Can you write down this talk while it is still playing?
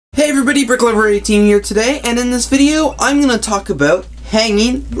everybody, BrickLover18 here today, and in this video I'm going to talk about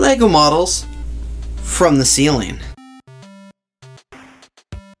hanging Lego models from the ceiling.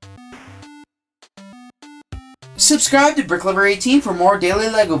 Subscribe to BrickLover18 for more daily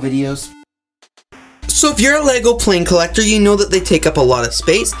Lego videos. So if you're a Lego plane collector, you know that they take up a lot of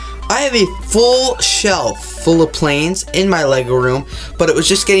space. I have a full shelf full of planes in my Lego room, but it was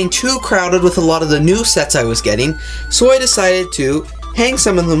just getting too crowded with a lot of the new sets I was getting, so I decided to hang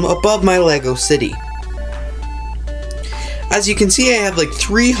some of them above my Lego city. As you can see, I have like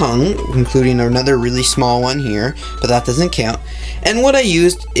 3 hung, including another really small one here, but that doesn't count. And what I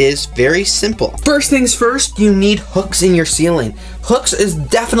used is very simple. First things first, you need hooks in your ceiling. Hooks is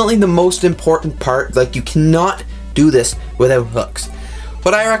definitely the most important part. Like, you cannot do this without hooks.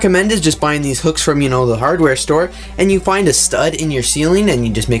 What I recommend is just buying these hooks from, the hardware store, and you find a stud in your ceiling and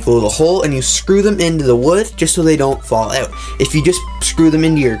you just make a little hole and you screw them into the wood just so they don't fall out. If you just screw them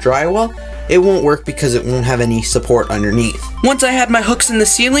into your drywall, it won't work because it won't have any support underneath. Once I had my hooks in the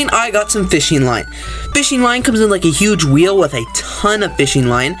ceiling, I got some fishing line. Fishing line comes in like a huge wheel with a ton of fishing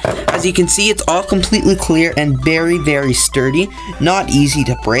line. As you can see, it's all completely clear and very, very sturdy, not easy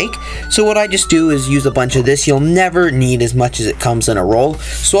to break. So what I just do is use a bunch of this. You'll never need as much as it comes in a roll.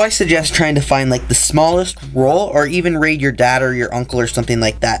 So I suggest trying to find like the smallest roll, or even raid your dad or your uncle or something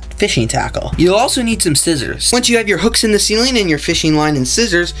like that fishing tackle. You'll also need some scissors. Once you have your hooks in the ceiling and your fishing line and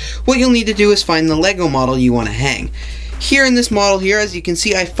scissors, what you'll need to do is find the Lego model you want to hang. Here in this model here, as you can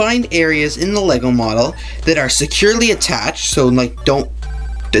see, I find areas in the Lego model that are securely attached, so like don't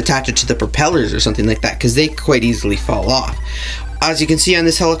attach it to the propellers or something like that, because they quite easily fall off. As you can see on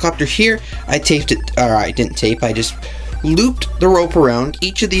this helicopter here, I taped it, or I didn't tape, I just looped the rope around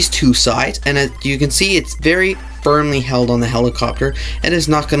each of these 2 sides, and as you can see, it's very firmly held on the helicopter and is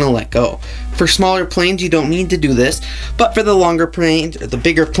not going to let go. For smaller planes, you don't need to do this, but for the longer planes, or the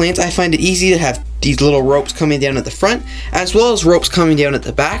bigger planes, I find it easy to have these little ropes coming down at the front, as well as ropes coming down at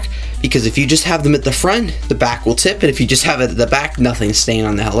the back, because if you just have them at the front, the back will tip, and if you just have it at the back, nothing's staying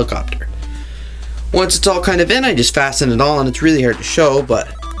on the helicopter. Once it's all kind of in, I just fasten it all, and it's really hard to show,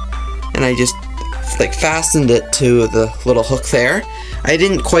 and I just like fastened it to the little hook there. I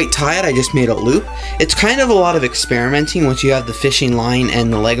didn't quite tie it, I just made a loop. It's kind of a lot of experimenting once you have the fishing line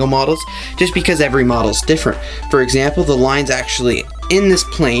and the Lego models, just because every model is different. For example, the line's actually in this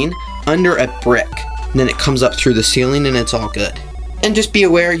plane under a brick, and then it comes up through the ceiling and it's all good. And just be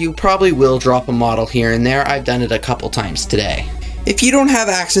aware, you probably will drop a model here and there. I've done it a couple times today. If you don't have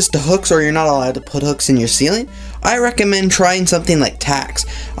access to hooks, or you're not allowed to put hooks in your ceiling, I recommend trying something like tacks.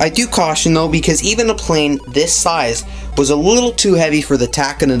 I do caution though, because even a plane this size was a little too heavy for the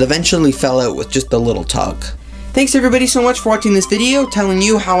tack and it eventually fell out with just a little tug. Thanks everybody so much for watching this video, telling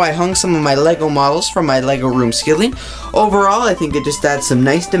you how I hung some of my Lego models from my Lego room ceiling. Overall, I think it just adds some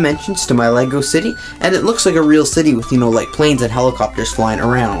nice dimensions to my Lego city, and it looks like a real city with, like planes and helicopters flying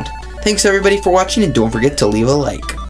around. Thanks everybody for watching, and don't forget to leave a like.